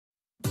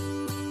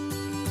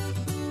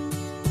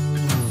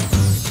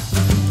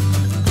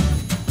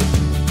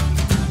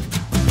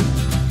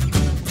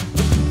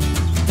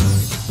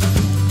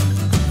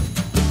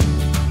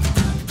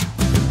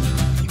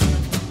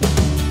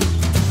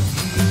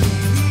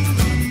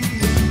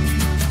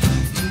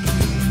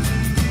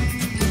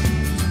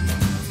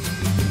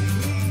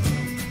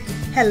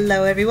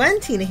Hello everyone,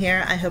 Tina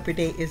here. I hope your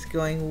day is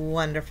going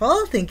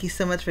wonderful. Thank you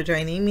so much for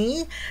joining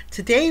me.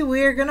 Today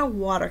we're going to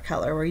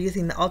watercolor. We're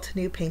using the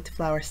Altenew Paint to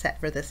Flower set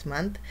for this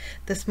month.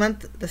 This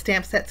month the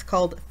stamp set's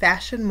called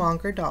Fashion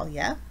Monger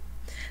Dahlia.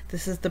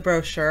 This is the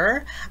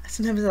brochure.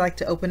 Sometimes I like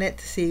to open it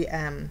to see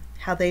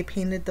how they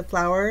painted the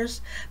flowers,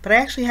 but I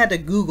actually had to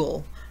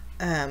Google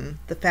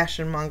the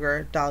Fashion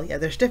Monger Dahlia.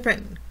 There's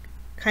different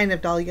kind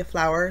of dahlia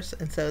flowers,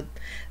 and so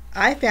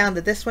I found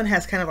that this one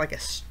has kind of like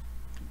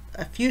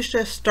a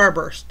fuchsia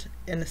starburst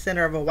in the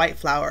center of a white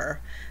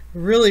flower.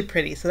 Really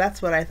pretty. So that's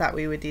what I thought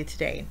we would do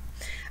today.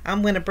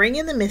 I'm going to bring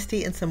in the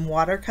Misty and some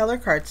watercolor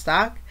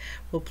cardstock.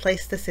 We'll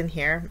place this in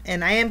here,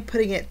 and I am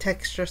putting it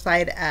texture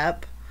side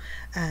up.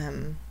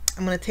 I'm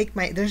going to take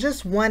there's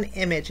just one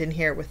image in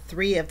here with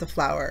 3 of the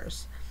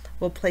flowers.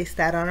 We'll place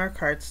that on our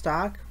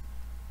cardstock,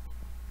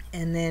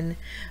 and then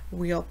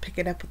we'll pick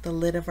it up with the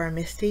lid of our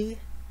Misty.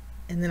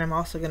 And then I'm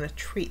also going to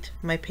treat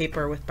my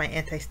paper with my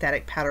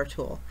anti-static powder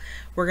tool.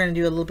 We're going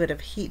to do a little bit of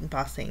heat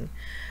embossing.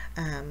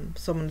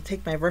 So I'm going to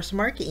take my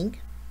Versamark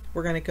ink.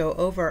 We're going to go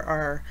over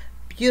our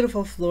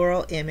beautiful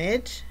floral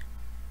image,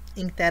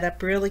 ink that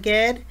up really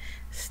good,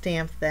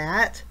 stamp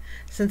that.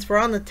 Since we're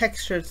on the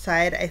textured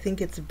side, I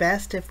think it's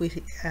best if we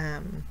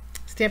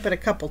stamp it a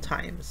couple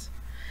times.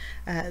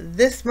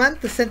 This month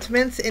the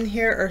sentiments in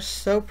here are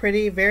so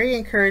pretty, very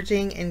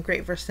encouraging, and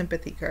great for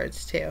sympathy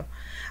cards too.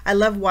 I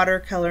love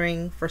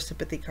watercoloring for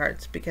sympathy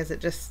cards because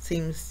it just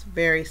seems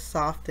very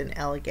soft and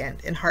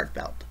elegant and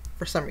heartfelt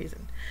for some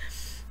reason.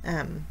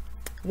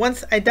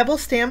 Once I double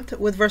stamped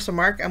with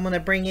Versamark, I'm going to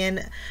bring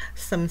in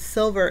some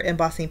silver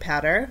embossing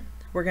powder.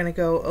 We're going to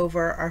go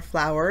over our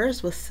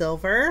flowers with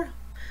silver,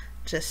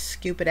 just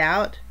scoop it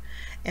out.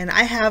 And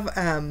I have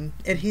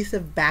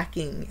adhesive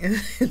backing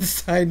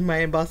inside my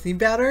embossing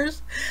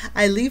powders.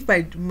 I leave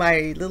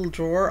my little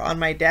drawer on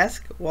my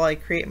desk while I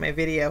create my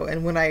video,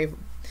 and when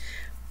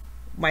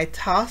I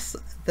toss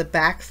the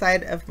back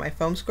side of my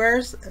foam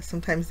squares,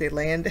 sometimes they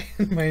land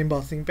in my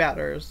embossing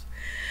powders.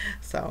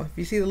 So if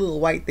you see the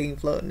little white thing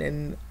floating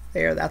in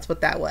there, that's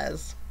what that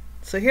was.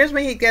 So here's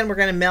my heat gun. We're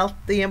going to melt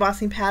the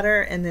embossing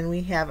powder, and then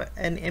we have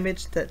an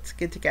image that's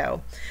good to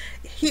go.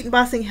 Heat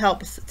embossing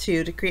helps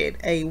too to create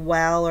a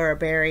well or a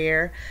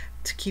barrier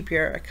to keep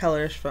your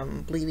colors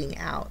from bleeding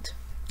out.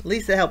 At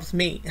least it helps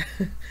me.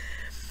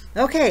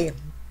 Okay,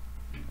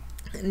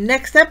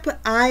 next up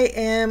I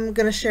am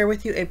going to share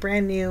with you a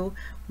brand new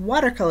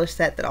watercolor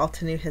set that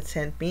Altenew had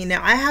sent me.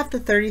 Now I have the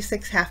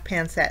 36 half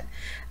pan set.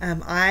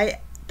 I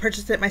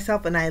purchased it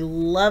myself and I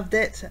loved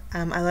it.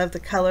 I love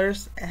the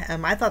colors.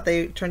 I thought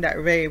they turned out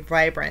very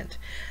vibrant,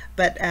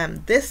 but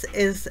this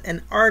is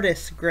an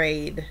artist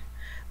grade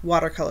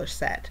watercolor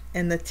set,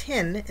 and the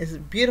tin is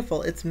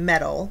beautiful. It's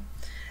metal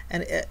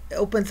and it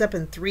opens up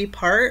in 3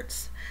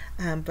 parts,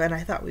 but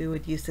I thought we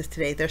would use this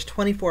today. There's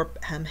 24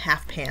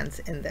 half pans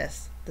in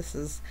this. This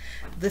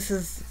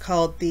is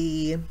called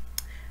the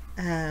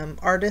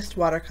artist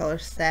watercolor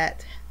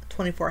set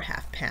 24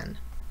 half pan.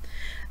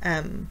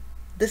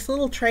 This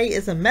little tray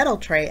is a metal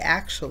tray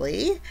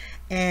actually,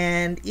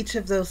 and each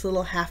of those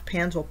little half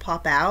pans will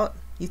pop out.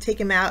 You take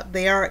them out,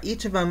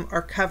 each of them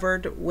are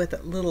covered with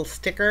a little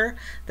sticker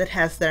that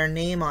has their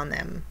name on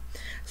them.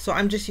 So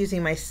I'm just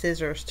using my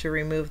scissors to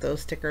remove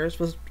those stickers,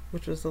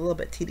 which was a little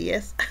bit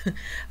tedious,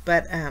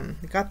 but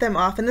got them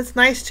off. And it's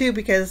nice too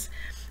because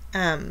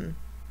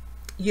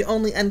you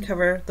only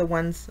uncover the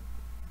ones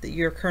that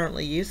you're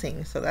currently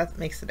using, so that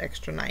makes it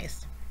extra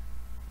nice.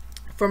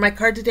 For my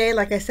card today,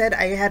 like I said,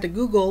 I had to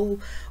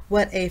Google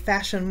what a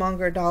Fashion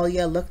Monger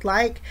Dahlia looked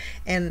like,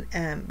 and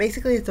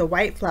basically it's a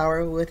white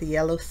flower with a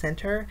yellow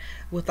center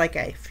with like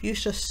a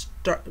fuchsia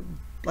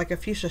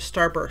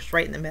starburst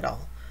right in the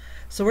middle.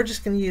 So we're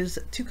just going to use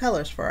 2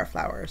 colors for our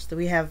flowers. So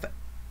we have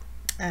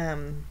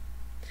the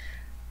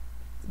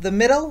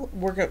middle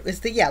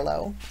is the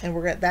yellow,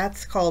 and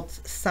that's called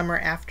Summer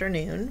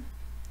Afternoon.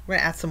 We're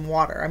going to add some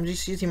water. I'm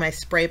just using my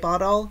spray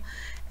bottle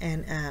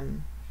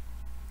and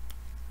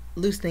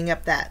loosening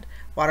up that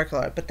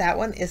watercolor, but that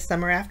one is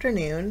Summer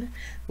Afternoon.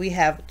 We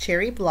have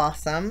Cherry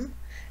Blossom,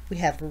 we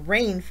have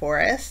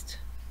Rainforest,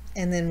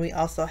 and then we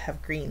also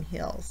have Green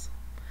Hills.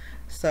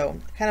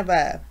 So kind of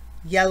a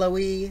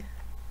yellowy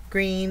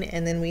green,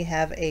 and then we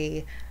have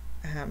a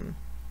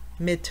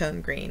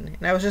mid-tone green.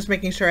 And I was just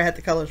making sure I had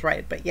the colors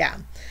right, but yeah.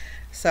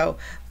 So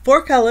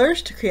 4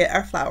 colors to create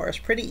our flowers.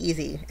 Pretty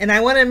easy. And I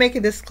want to make a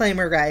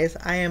disclaimer, guys.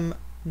 I am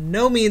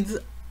no means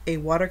a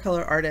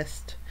watercolor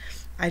artist.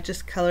 I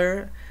just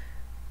color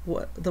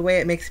the way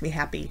it makes me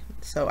happy,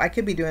 so I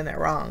could be doing that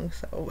wrong,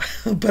 so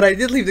but I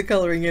did leave the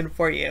coloring in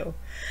for you.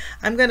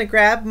 I'm going to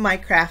grab my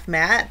craft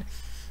mat,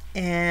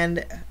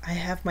 and I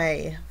have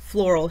my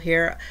floral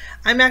here.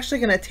 I'm actually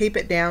going to tape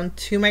it down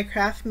to my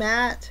craft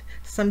mat.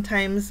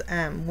 Sometimes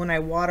when I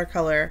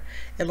watercolor,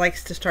 it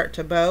likes to start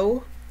to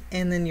bow,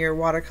 and then your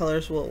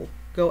watercolors will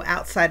go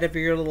outside of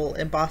your little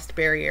embossed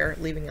barrier,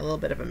 leaving a little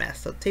bit of a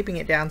mess. So taping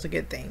it down is a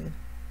good thing.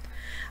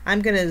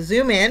 I'm going to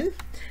zoom in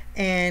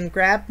and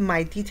grab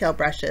my detail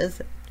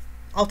brushes.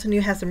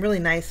 Altenew has some really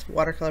nice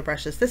watercolor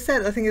brushes. This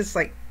set I think is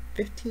like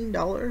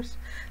 $15.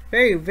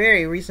 very,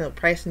 very reasonable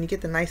price, and you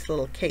get the nice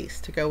little case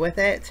to go with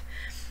it.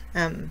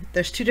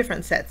 There's two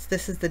different sets.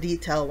 This is the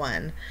detail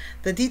one.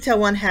 The detail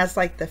one has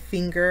like the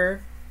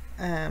finger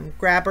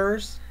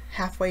grabbers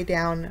halfway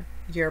down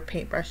your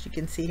paintbrush. You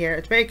can see here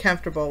it's very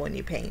comfortable when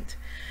you paint.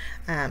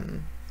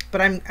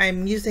 But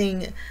I'm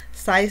using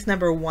size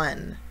number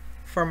 1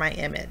 for my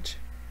image.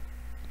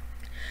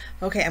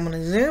 Okay, I'm going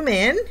to zoom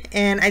in,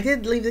 and I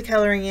did leave the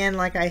coloring in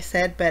like I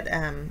said, but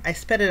I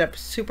sped it up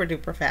super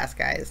duper fast,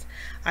 guys.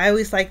 I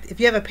always like,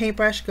 if you have a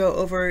paintbrush, go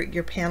over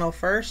your panel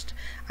first.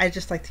 I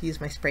just like to use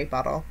my spray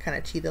bottle, kind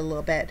of cheat a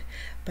little bit.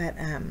 But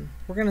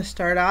we're going to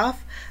start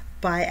off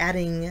by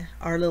adding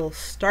our little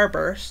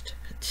starburst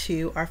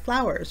to our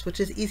flowers,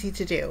 which is easy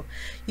to do.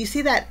 You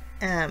see that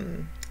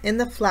in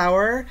the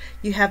flower,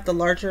 you have the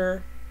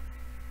larger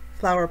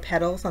flower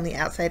petals on the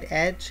outside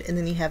edge, and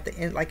then you have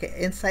the like an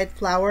inside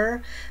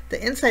flower.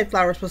 The inside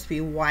flower is supposed to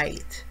be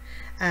white.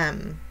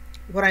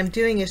 What I'm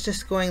doing is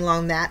just going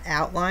along that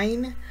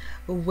outline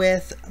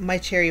with my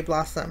cherry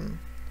blossom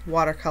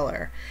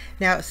watercolor.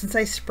 Now, since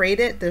I sprayed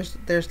it,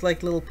 there's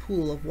like a little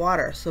pool of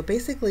water. So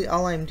basically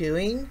all I'm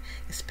doing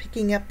is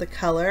picking up the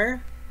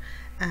color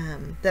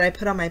that I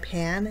put on my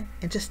pan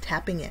and just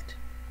tapping it.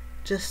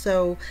 Just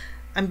so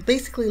I'm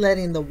basically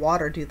letting the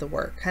water do the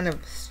work, kind of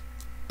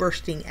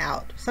bursting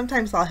out.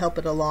 Sometimes I'll help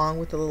it along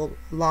with a little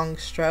long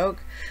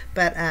stroke,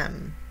 but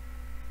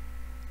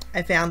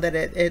I found that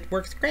it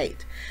works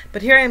great.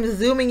 But here I'm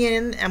zooming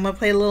in. I'm gonna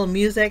play a little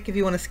music. If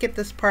you want to skip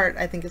this part,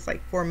 I think it's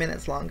like 4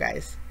 minutes long,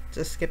 guys.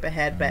 Just skip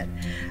ahead, but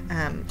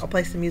I'll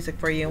play some music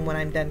for you, and when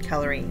I'm done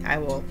coloring, I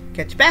will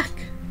get you back.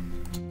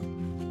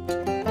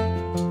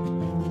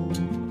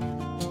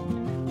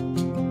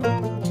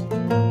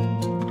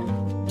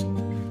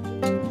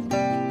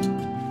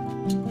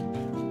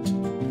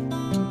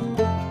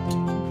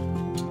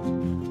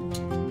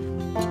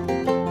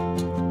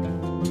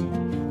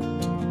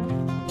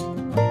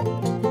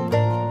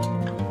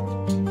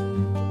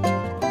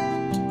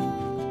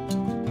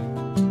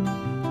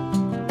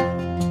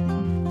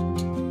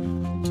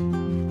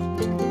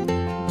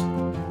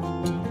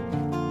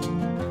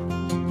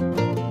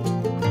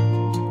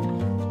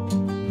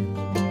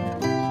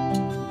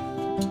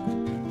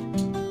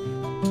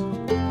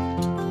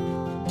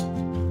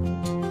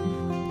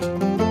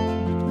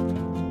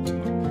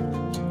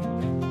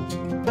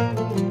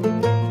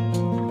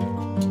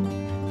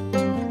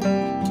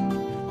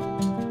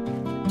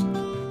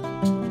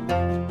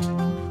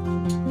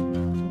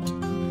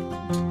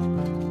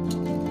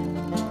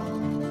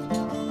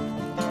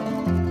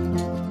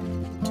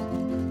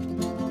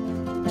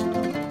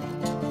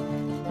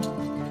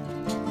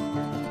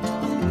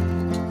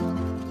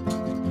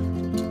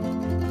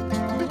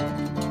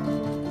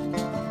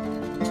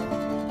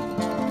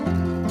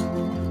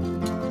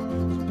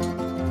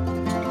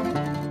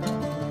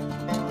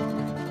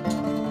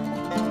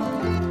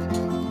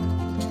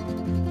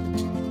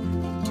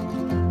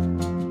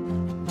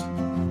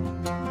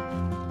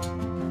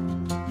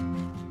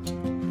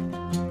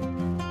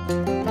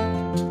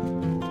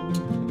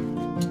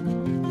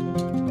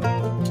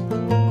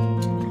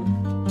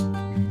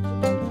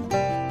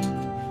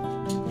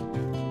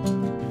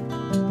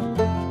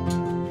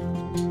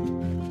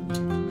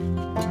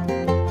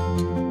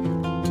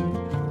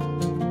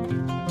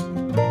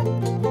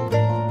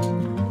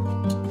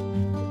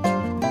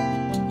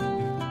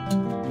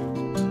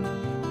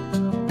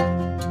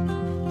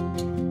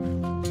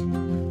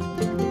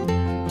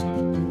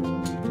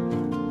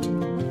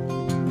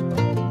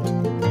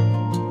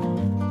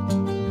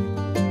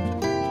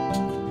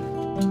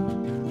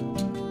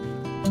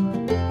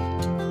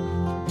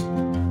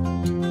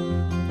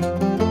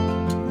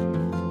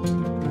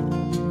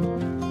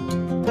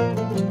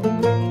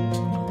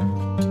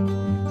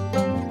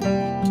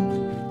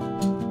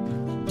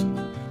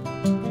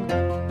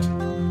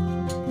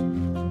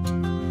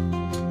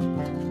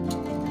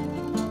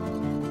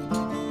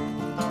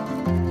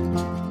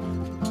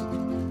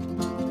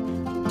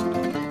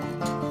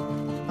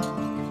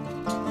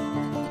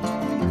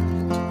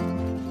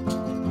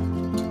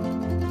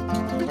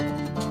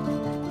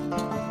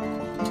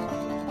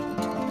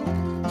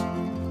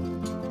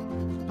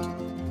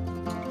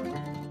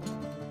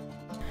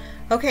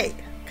 Okay,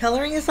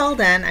 coloring is all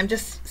done. I'm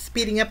just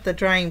speeding up the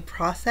drying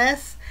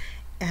process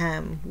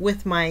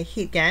with my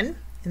heat gun,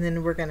 and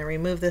then we're going to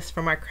remove this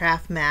from our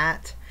craft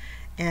mat.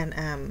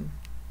 And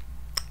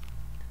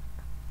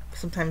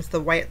sometimes the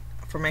white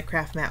from my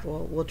craft mat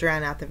will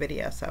drown out the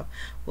video, so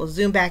we'll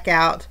zoom back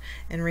out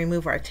and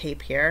remove our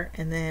tape here.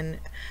 And then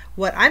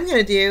what I'm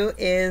going to do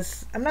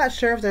is, I'm not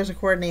sure if there's a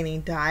coordinating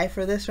die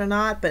for this or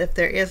not, but if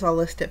there is, I'll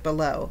list it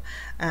below.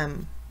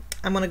 I'm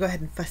going to go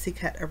ahead and fussy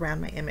cut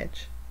around my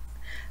image.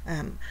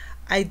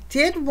 I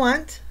did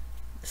want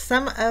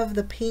some of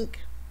the pink,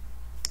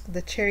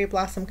 the cherry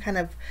blossom kind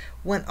of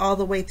went all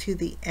the way to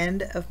the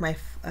end of my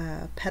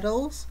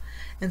petals,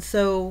 and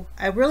so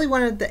I really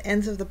wanted the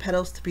ends of the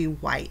petals to be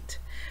white.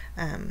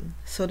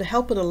 So to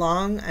help it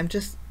along, I'm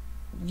just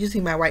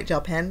using my white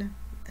gel pen,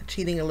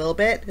 cheating a little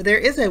bit. There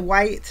is a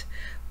white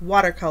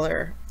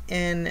watercolor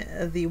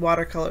in the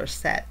watercolor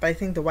set, but I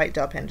think the white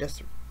gel pen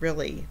just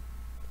really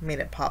made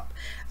it pop.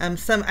 I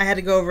had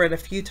to go over it a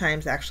few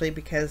times actually,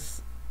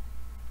 because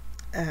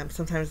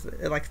sometimes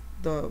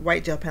the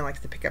white gel pen likes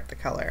to pick up the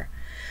color.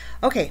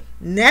 Okay,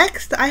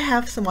 next I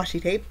have some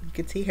washi tape. You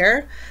can see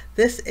here.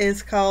 This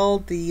is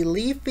called the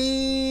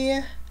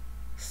Leafy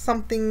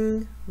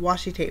something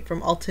washi tape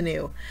from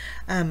Altenew.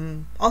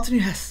 Altenew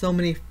has so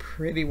many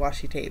pretty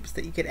washi tapes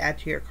that you could add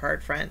to your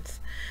card fronts.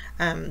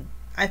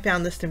 I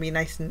found this to be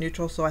nice and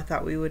neutral, so I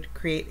thought we would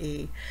create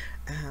a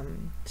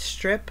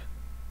strip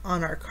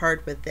on our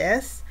card with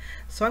this.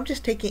 So I'm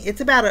just taking,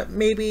 it's about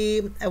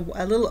maybe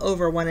a little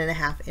over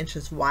 1.5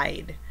 inches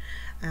wide.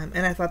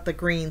 And I thought the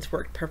greens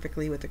worked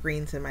perfectly with the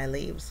greens in my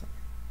leaves.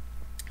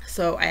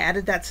 So I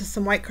added that to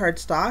some white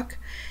cardstock,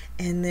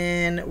 and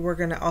then we're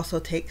going to also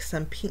take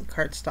some pink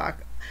cardstock.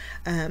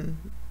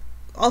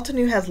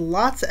 Altenew has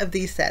lots of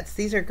these sets.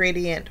 These are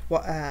gradient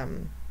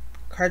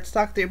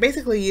cardstock. They're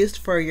basically used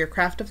for your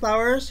Crafty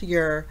Flowers,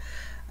 your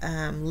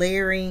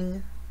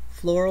layering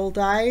floral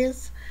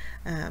dies.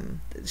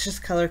 It's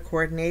just color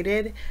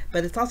coordinated,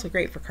 but it's also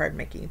great for card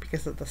making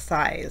because of the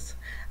size.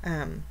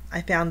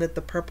 I found that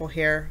the purple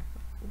here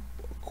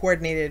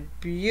coordinated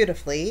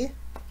beautifully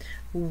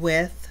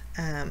with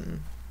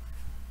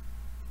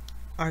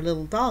our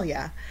little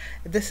dahlia.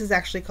 This is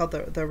actually called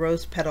the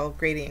Rose Petal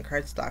Gradient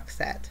Cardstock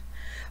set.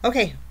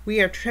 Okay,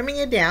 we are trimming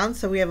it down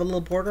so we have a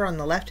little border on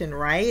the left and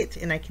right,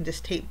 and I can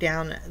just tape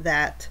down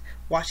that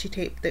washi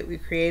tape that we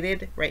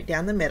created right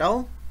down the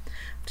middle.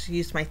 Just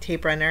use my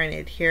tape runner and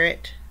adhere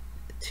it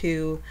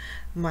to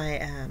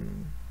my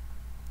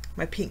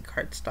my pink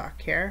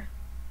cardstock here.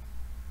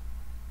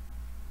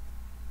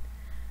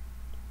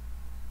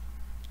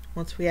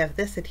 Once we have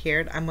this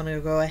adhered, I'm going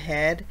to go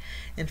ahead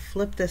and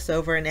flip this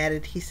over and add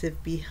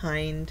adhesive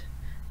behind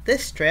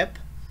this strip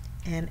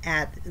and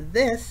add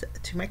this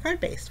to my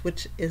card base,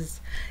 which is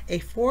a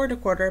 4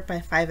 1/4 by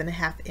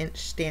 5.5 inch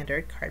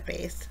standard card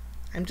base.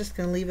 I'm just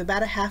going to leave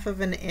about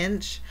 1/2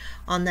 inch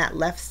on that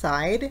left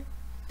side,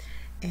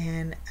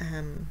 and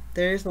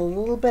there's a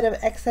little bit of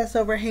excess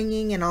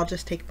overhanging, and I'll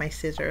just take my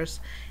scissors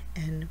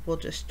and we'll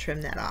just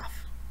trim that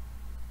off.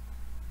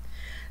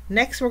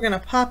 Next, we're going to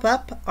pop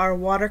up our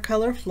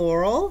watercolor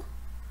floral.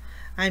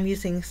 I'm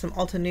using some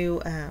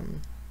Altenew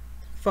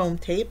foam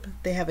tape.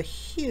 They have a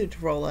huge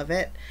roll of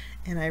it,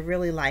 and I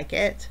really like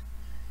it.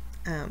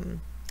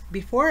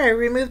 Before I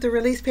remove the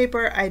release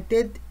paper, I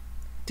do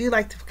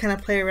like to kind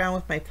of play around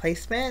with my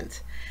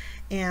placement,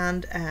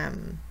 and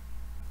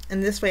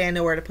this way I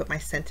know where to put my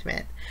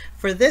sentiment.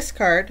 For this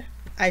card,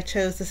 I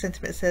chose the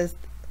sentiment that says,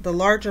 the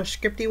larger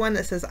scripty one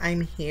that says "I'm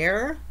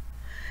here."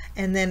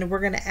 And then we're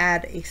going to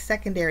add a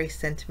secondary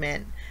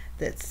sentiment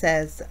that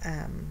says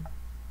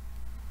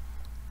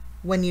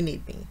 "when you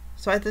need me."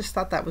 So I just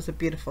thought that was a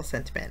beautiful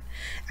sentiment.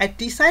 I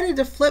decided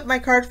to flip my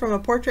card from a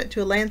portrait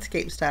to a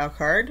landscape style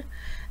card.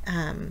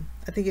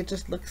 I think it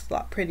just looks a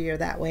lot prettier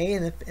that way,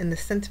 and the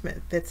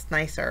sentiment fits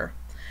nicer.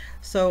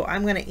 So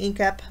I'm going to ink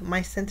up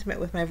my sentiment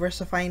with my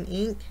VersaFine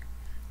ink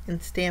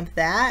and stamp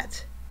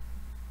that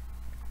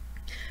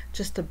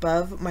just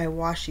above my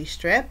washi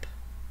strip.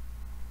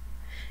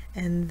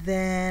 And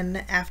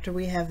then after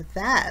we have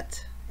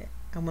that,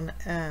 I'm going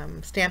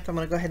to stamped, I'm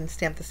going to go ahead and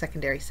stamp the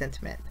secondary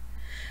sentiment.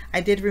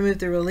 I did remove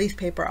the release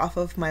paper off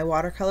of my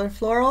watercolor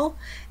floral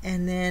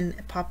and then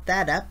pop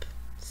that up,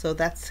 so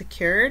that's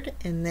secured.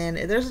 And then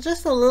there's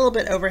just a little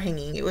bit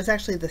overhanging. It was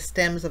actually the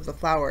stems of the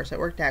flowers. It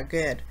worked out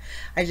good.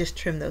 I just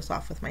trimmed those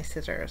off with my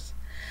scissors.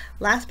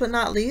 Last but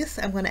not least,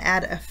 I'm going to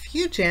add a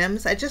few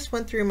gems. I just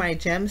went through my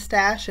gem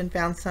stash and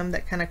found some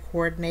that kind of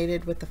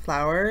coordinated with the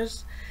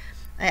flowers.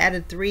 I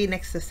added 3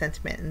 next to the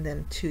sentiment and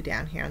then 2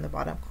 down here on the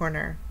bottom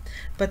corner.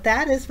 But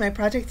that is my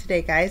project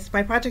today, guys.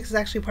 My project is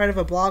actually part of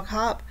a blog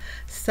hop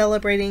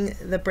celebrating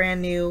the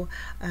brand new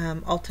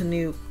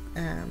Altenew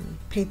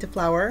Paint to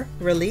Flower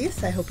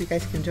release. I hope you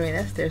guys can join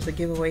us. There's a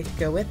giveaway to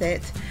go with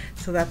it,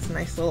 so that's a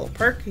nice little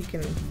perk. You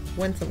can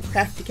win some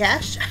crafty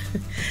cash.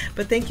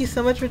 But thank you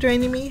so much for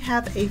joining me.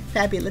 Have a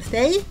fabulous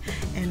day,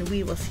 and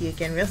we will see you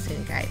again real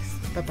soon, guys.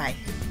 Bye-bye.